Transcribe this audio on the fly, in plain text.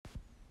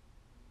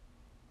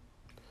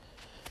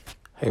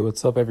Hey,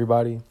 what's up,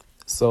 everybody?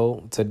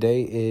 So,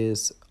 today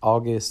is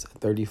August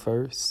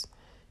 31st.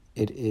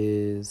 It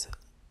is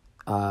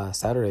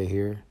Saturday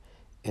here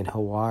in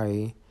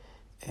Hawaii.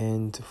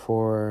 And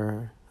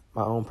for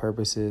my own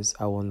purposes,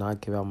 I will not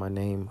give out my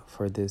name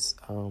for this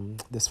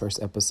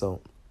first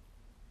episode.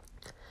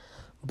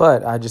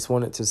 But I just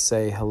wanted to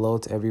say hello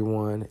to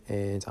everyone,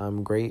 and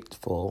I'm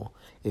grateful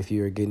if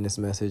you're getting this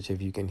message,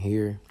 if you can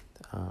hear.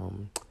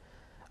 Um,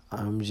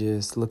 I'm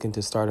just looking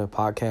to start a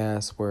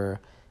podcast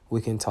where we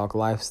can talk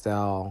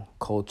lifestyle,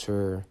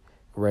 culture,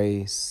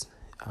 race,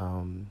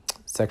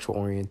 sexual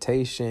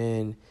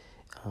orientation,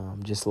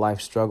 just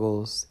life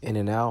struggles in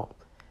and out.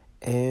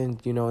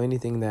 And,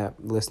 anything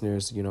that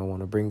listeners, want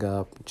to bring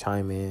up,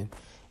 chime in.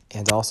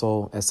 And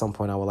also, at some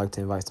point, I would like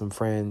to invite some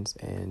friends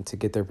and to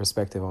get their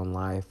perspective on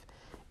life.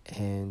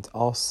 And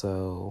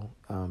also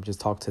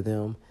just talk to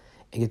them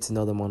and get to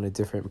know them on a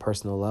different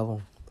personal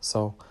level.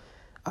 So,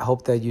 I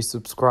hope that you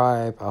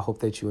subscribe. I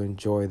hope that you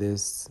enjoy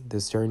this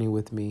journey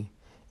with me.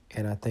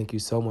 And I thank you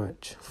so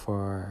much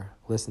for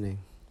listening.